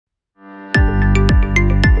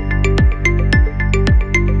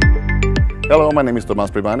Hello, my name is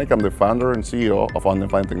Tomas Privanik. I'm the founder and CEO of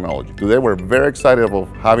Undefined Technologies. Today we're very excited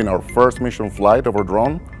about having our first mission flight of our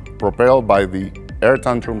drone propelled by the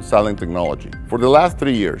AirTantrum satellite technology. For the last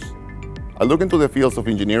 3 years, I look into the fields of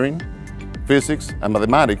engineering, physics, and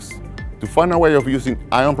mathematics to find a way of using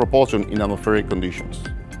ion propulsion in atmospheric conditions.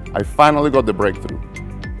 I finally got the breakthrough.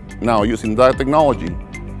 Now, using that technology,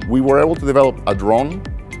 we were able to develop a drone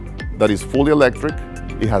that is fully electric,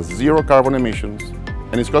 it has zero carbon emissions,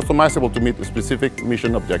 and is customizable to meet specific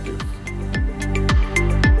mission objectives.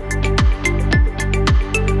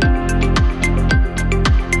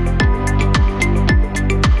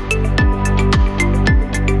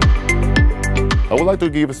 I would like to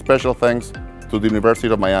give special thanks to the University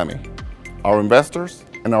of Miami, our investors,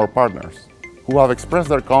 and our partners who have expressed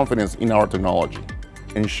their confidence in our technology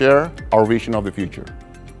and share our vision of the future.